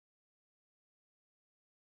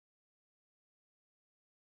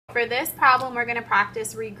For this problem, we're going to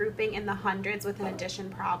practice regrouping in the hundreds with an addition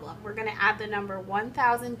problem. We're going to add the number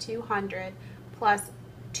 1,200 plus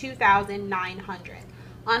 2,900.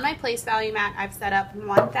 On my place value mat, I've set up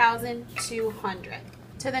 1,200.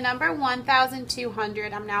 To the number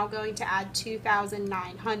 1,200, I'm now going to add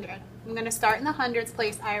 2,900. I'm going to start in the hundreds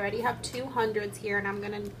place. I already have two hundreds here, and I'm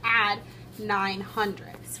going to add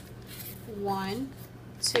 900s. 1,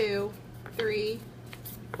 2, 3,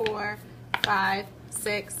 4, 5,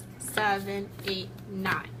 6, 7, 8,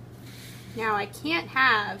 9. Now I can't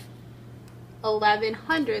have 11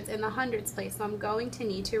 hundreds in the hundreds place, so I'm going to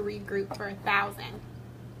need to regroup for 1,000.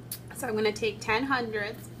 So I'm going to take 10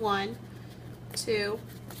 hundreds, 1, 2,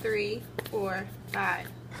 3, 4, 5,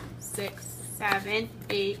 6, 7,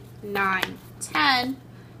 8, 9, 10,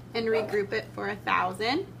 and regroup it for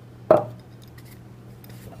 1,000.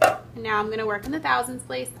 And now I'm going to work in the thousands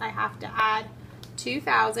place. I have to add 2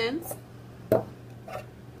 thousands.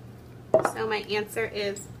 So my answer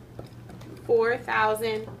is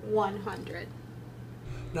 4,100.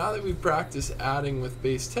 Now that we've practiced adding with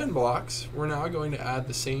base 10 blocks, we're now going to add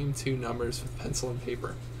the same two numbers with pencil and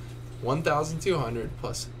paper. 1,200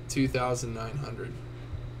 plus 2,900.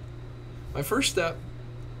 My first step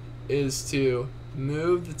is to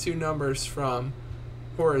move the two numbers from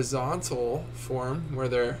horizontal form, where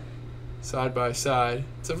they're side by side,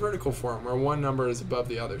 to vertical form, where one number is above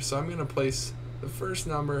the other. So I'm going to place the first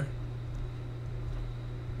number,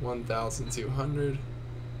 1,200,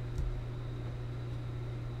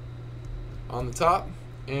 on the top,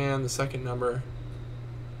 and the second number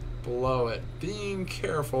below it, being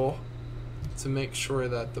careful to make sure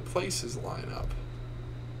that the places line up.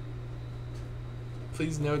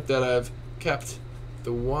 Please note that I've kept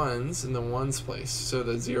the ones in the ones place, so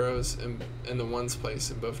the zeros in the ones place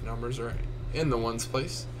in both numbers are in the ones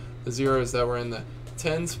place. The zeros that were in the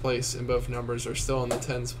tens place in both numbers are still in the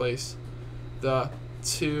tens place. The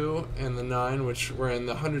 2 and the 9, which were in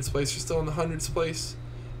the hundreds place, are still in the hundreds place.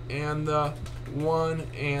 And the 1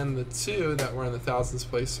 and the 2 that were in the thousands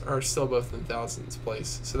place are still both in the thousands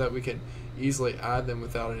place, so that we can easily add them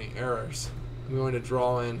without any errors. I'm going to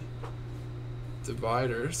draw in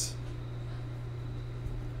dividers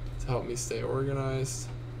to help me stay organized.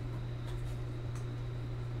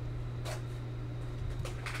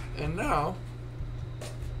 And now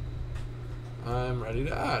I'm ready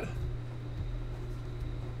to add.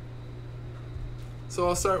 So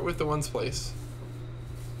I'll start with the ones place.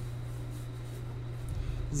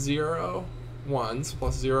 0 ones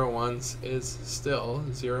plus 0 ones is still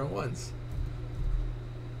 0 ones.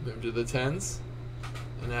 Move to the tens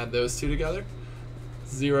and add those two together.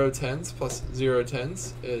 0 tens plus 0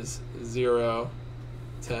 tens is 0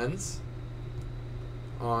 tens.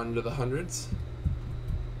 On to the hundreds.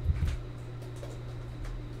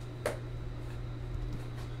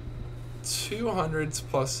 Two hundreds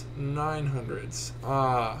plus 900s.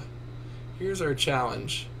 Here's our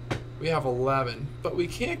challenge. We have 11, but we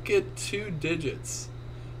can't get two digits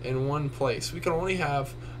in one place. We can only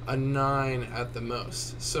have a 9 at the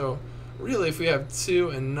most. So really, if we have 2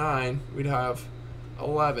 and 9, we'd have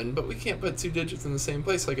 11, but we can't put two digits in the same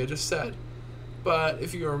place like I just said. But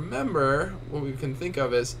if you remember, what we can think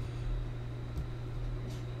of is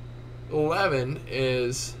 11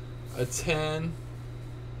 is a 10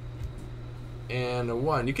 and a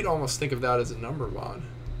 1. You could almost think of that as a number bond,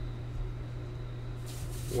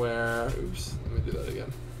 where, oops, let me do that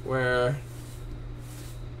again, where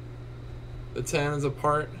the 10 is a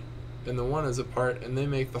part and the 1 is a part, and they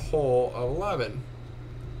make the whole of 11.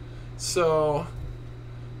 So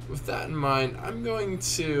with that in mind, I'm going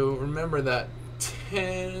to remember that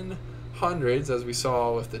 10 hundreds, as we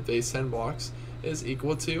saw with the base 10 blocks, is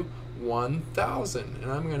equal to 1,000. And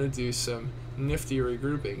I'm going to do some nifty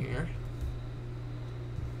regrouping here.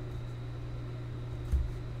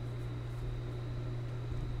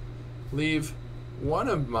 Leave my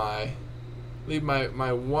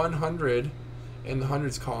 100 in the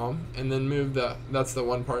hundreds column, and then move that's the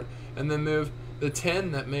one part, and then move the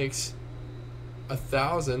 10 that makes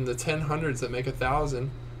 1,000, the 10 hundreds that make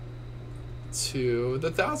 1,000, to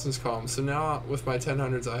the thousands column. So now with my 10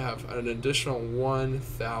 hundreds, I have an additional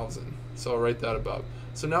 1,000. So I'll write that above.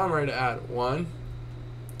 So now I'm ready to add 1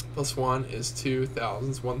 plus 1 is 2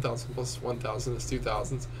 thousands. 1,000 plus 1,000 is 2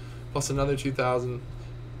 thousands. Plus another 2,000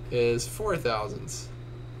 is 4 thousands.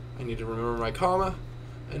 I need to remember my comma.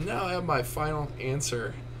 And now I have my final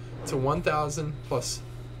answer to 1,000 plus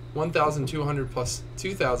 1,200 plus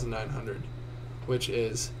 2,900, which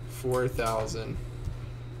is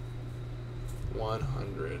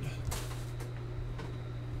 4,100.